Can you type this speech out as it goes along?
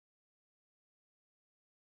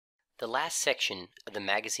The last section of the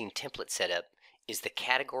magazine template setup is the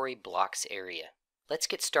category blocks area. Let's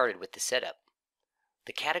get started with the setup.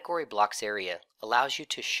 The category blocks area allows you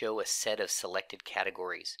to show a set of selected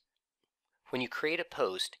categories. When you create a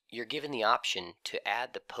post, you're given the option to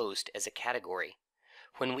add the post as a category.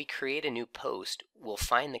 When we create a new post, we'll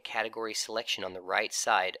find the category selection on the right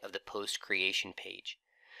side of the post creation page.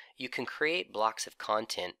 You can create blocks of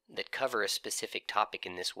content that cover a specific topic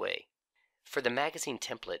in this way. For the magazine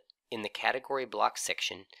template, in the category blocks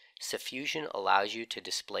section, Suffusion allows you to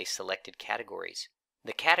display selected categories.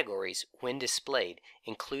 The categories, when displayed,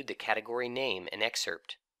 include the category name and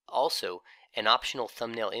excerpt. Also, an optional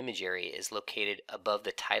thumbnail image area is located above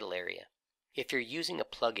the title area. If you're using a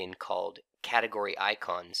plugin called Category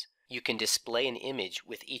Icons, you can display an image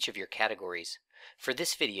with each of your categories. For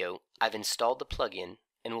this video, I've installed the plugin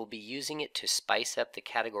and will be using it to spice up the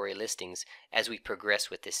category listings as we progress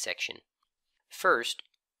with this section. First,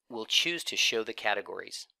 we'll choose to show the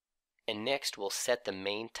categories, and next we'll set the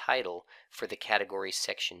main title for the categories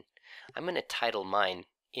section. I'm going to title mine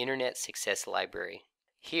Internet Success Library.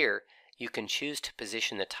 Here, you can choose to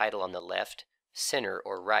position the title on the left, center,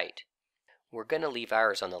 or right. We're going to leave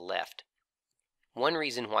ours on the left. One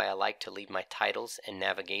reason why I like to leave my titles and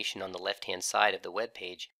navigation on the left-hand side of the web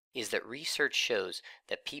page is that research shows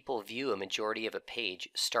that people view a majority of a page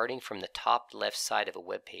starting from the top left side of a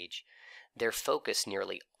web page. Their focus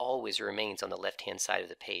nearly always remains on the left-hand side of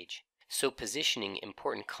the page. So positioning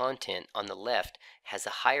important content on the left has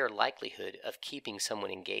a higher likelihood of keeping someone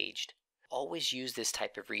engaged. Always use this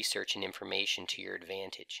type of research and information to your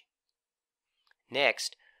advantage.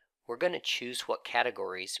 Next, we're going to choose what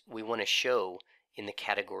categories we want to show in the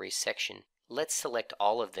categories section. Let's select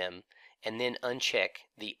all of them and then uncheck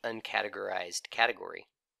the uncategorized category.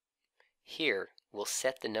 Here, we'll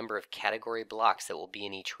set the number of category blocks that will be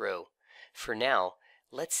in each row. For now,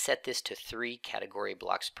 let's set this to 3 category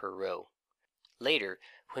blocks per row. Later,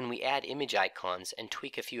 when we add image icons and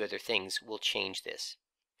tweak a few other things, we'll change this.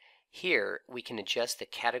 Here, we can adjust the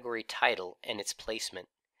category title and its placement.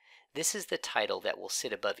 This is the title that will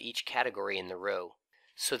sit above each category in the row.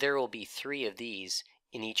 So there will be 3 of these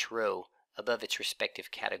in each row above its respective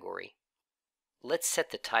category. Let's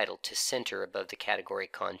set the title to center above the category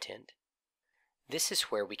content. This is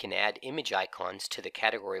where we can add image icons to the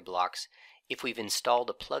category blocks if we've installed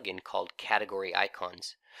a plugin called Category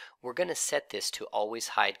Icons. We're going to set this to always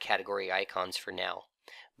hide category icons for now,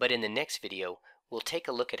 but in the next video we'll take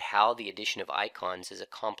a look at how the addition of icons is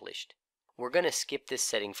accomplished. We're going to skip this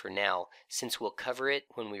setting for now since we'll cover it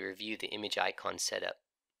when we review the image icon setup.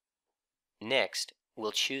 Next,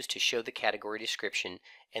 we'll choose to show the category description,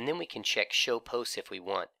 and then we can check Show Posts if we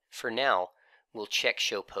want. For now, we'll check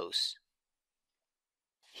Show Posts.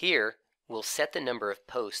 Here, we'll set the number of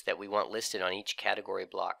posts that we want listed on each category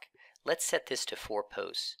block. Let's set this to 4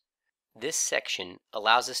 posts. This section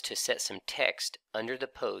allows us to set some text under the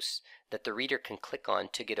posts that the reader can click on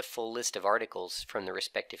to get a full list of articles from the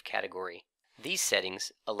respective category. These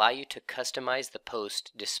settings allow you to customize the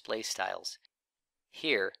post display styles.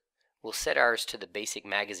 Here, we'll set ours to the basic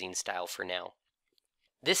magazine style for now.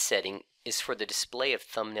 This setting is for the display of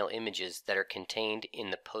thumbnail images that are contained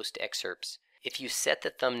in the post excerpts. If you set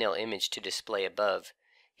the thumbnail image to display above,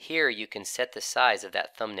 here you can set the size of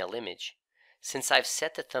that thumbnail image. Since I've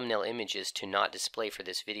set the thumbnail images to not display for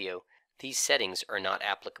this video, these settings are not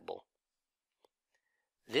applicable.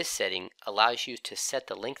 This setting allows you to set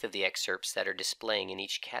the length of the excerpts that are displaying in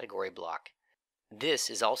each category block.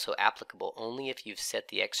 This is also applicable only if you've set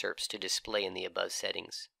the excerpts to display in the above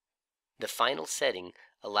settings. The final setting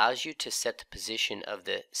allows you to set the position of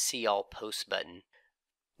the See All Posts button.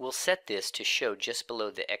 We'll set this to show just below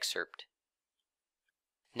the excerpt.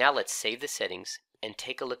 Now let's save the settings and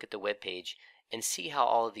take a look at the web page and see how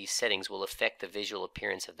all of these settings will affect the visual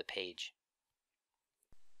appearance of the page.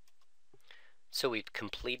 So we've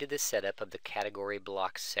completed the setup of the category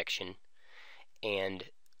blocks section, and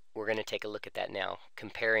we're going to take a look at that now,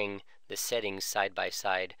 comparing the settings side by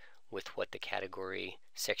side with what the category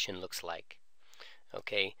section looks like.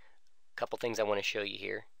 Okay, a couple things I want to show you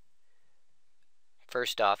here.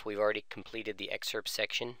 First off, we've already completed the excerpt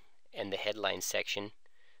section and the headline section.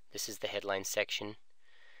 This is the headline section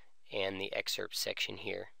and the excerpt section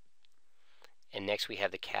here. And next we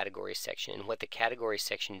have the category section. And what the category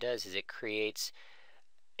section does is it creates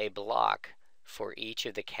a block for each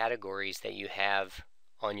of the categories that you have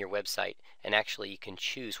on your website. And actually you can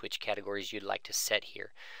choose which categories you'd like to set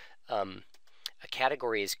here. A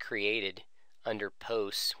category is created under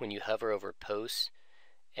Posts when you hover over Posts,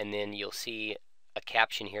 and then you'll see a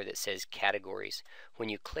caption here that says Categories. When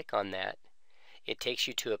you click on that, it takes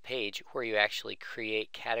you to a page where you actually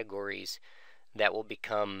create categories that will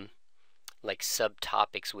become like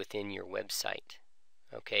subtopics within your website.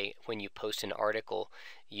 Okay, when you post an article,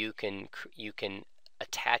 you can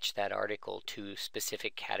attach that article to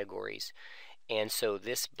specific categories. And so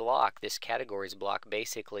this block, this categories block,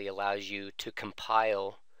 basically allows you to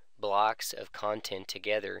compile blocks of content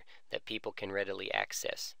together that people can readily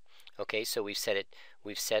access. Okay, so we've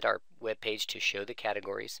set our web page to show the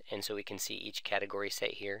categories, and so we can see each category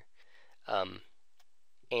set here.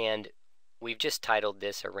 And we've just titled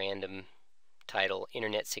this a random title,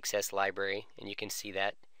 Internet Success Library, and you can see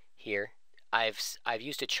that here. I've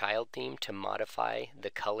used a child theme to modify the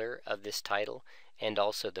color of this title and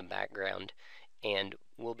also the background, and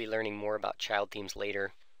we'll be learning more about child themes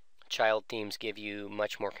later. Child themes give you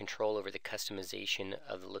much more control over the customization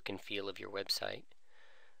of the look and feel of your website.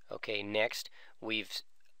 Okay, next we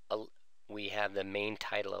have the main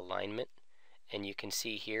title alignment, and you can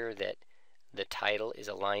see here that the title is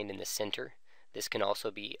aligned in the center. This can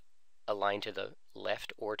also be aligned to the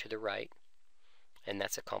left or to the right, and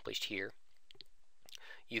that's accomplished here.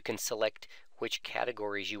 You can select which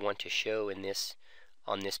categories you want to show in this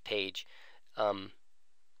on this page.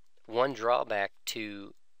 One drawback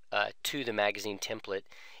to the magazine template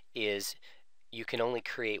is you can only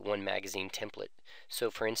create one magazine template. So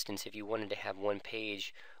for instance, if you wanted to have one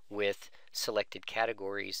page with selected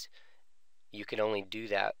categories, you can only do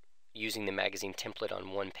that using the magazine template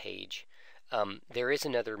on one page. There is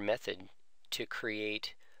another method to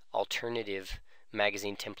create alternative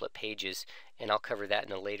magazine template pages, and I'll cover that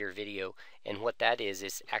in a later video. And what that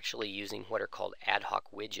is actually using what are called ad hoc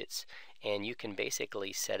widgets, and you can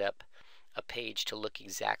basically set up a page to look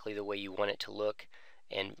exactly the way you want it to look,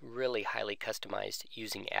 and really highly customized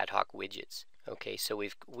using ad hoc widgets. Okay, so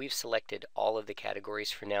we've selected all of the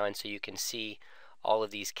categories for now, and so you can see all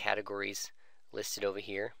of these categories listed over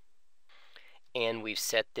here. And we've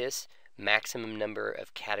set this maximum number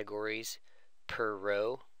of categories per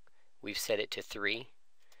row. We've set it to 3,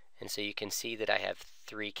 and so you can see that I have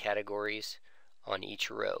 3 categories on each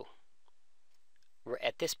row.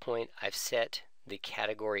 At this point, I've set the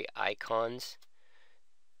category icons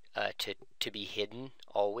to be hidden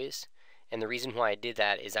always, and the reason why I did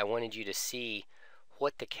that is I wanted you to see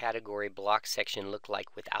what the category block section looked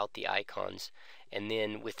like without the icons, and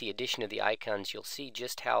then with the addition of the icons, you'll see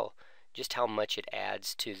just how much it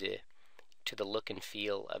adds to the look and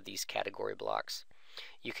feel of these category blocks.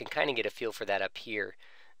 You can kind of get a feel for that up here.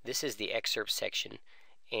 This is the excerpt section,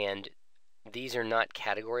 and these are not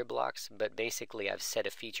category blocks, but basically I've set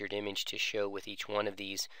a featured image to show with each one of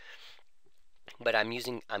these. But I'm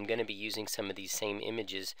going to be using some of these same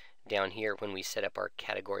images down here when we set up our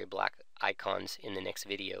category block icons in the next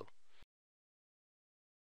video.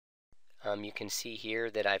 You can see here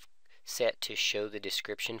that I've set to show the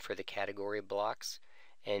description for the category blocks,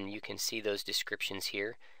 and you can see those descriptions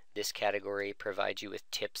here. This category provides you with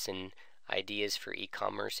tips and ideas for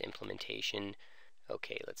e-commerce implementation.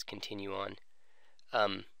 Okay, let's continue on.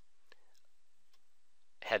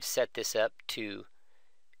 Have set this up to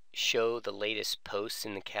show the latest posts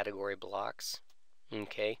in the category blocks.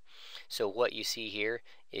 Okay, so what you see here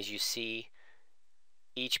is you see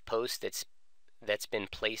each post that's been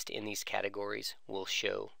placed in these categories will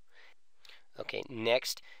show. Okay,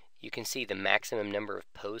 next you can see the maximum number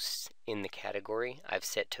of posts in the category I've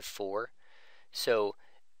set to 4. So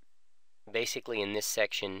basically in this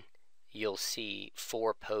section you'll see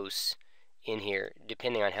 4 posts in here,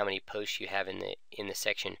 depending on how many posts you have in the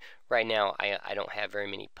section. Right now I don't have very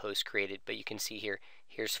many posts created, but you can see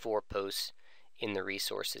here's 4 posts in the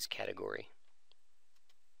resources category.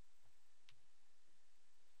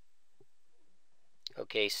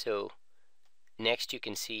 Okay, so next you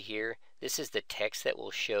can see here, this is the text that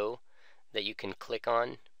will show that you can click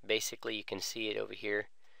on. Basically you can see it over here.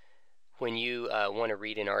 When you want to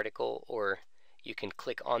read an article, or you can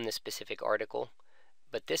click on the specific article,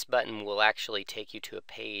 but this button will actually take you to a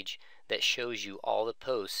page that shows you all the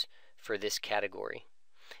posts for this category.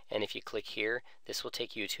 And if you click here, this will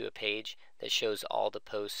take you to a page that shows all the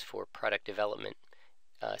posts for product development.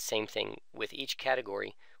 Same thing with each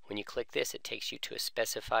category. When you click this, it takes you to a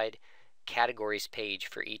specified categories page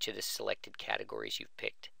for each of the selected categories you've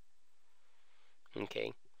picked.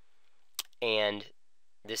 Okay, and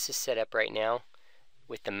this is set up right now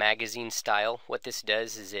with the magazine style. What this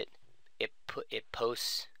does is it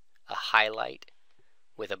posts a highlight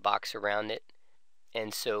with a box around it,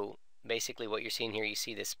 and so basically what you're seeing here, you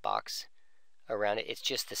see this box around it. It's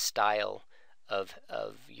just the style of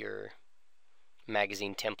your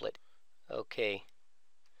magazine template. Okay,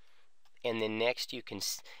 and then next you can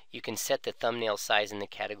set the thumbnail size in the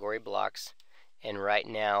category blocks, And right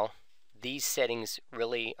now, these settings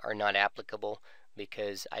really are not applicable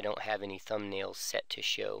because I don't have any thumbnails set to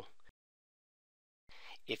show.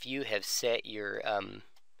 If you have set your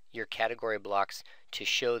category blocks to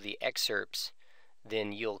show the excerpts,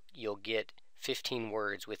 then you'll get 15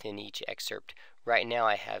 words within each excerpt. Right now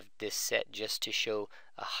I have this set just to show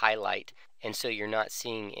a highlight, and so you're not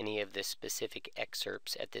seeing any of the specific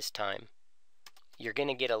excerpts at this time. You're going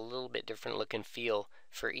to get a little bit different look and feel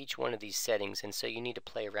for each one of these settings, and so you need to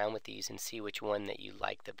play around with these and see which one that you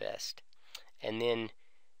like the best. And then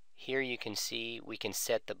here you can see we can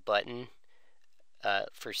set the button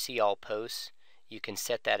for see all posts. You can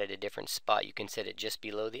set that at a different spot. You can set it just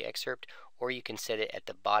below the excerpt, or you can set it at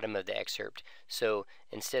the bottom of the excerpt. So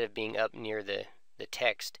instead of being up near the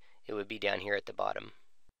text, it would be down here at the bottom.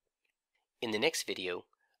 In the next video,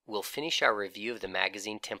 we'll finish our review of the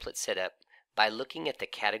magazine template setup by looking at the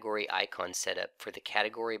category icon setup for the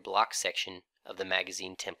category block section of the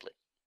magazine template.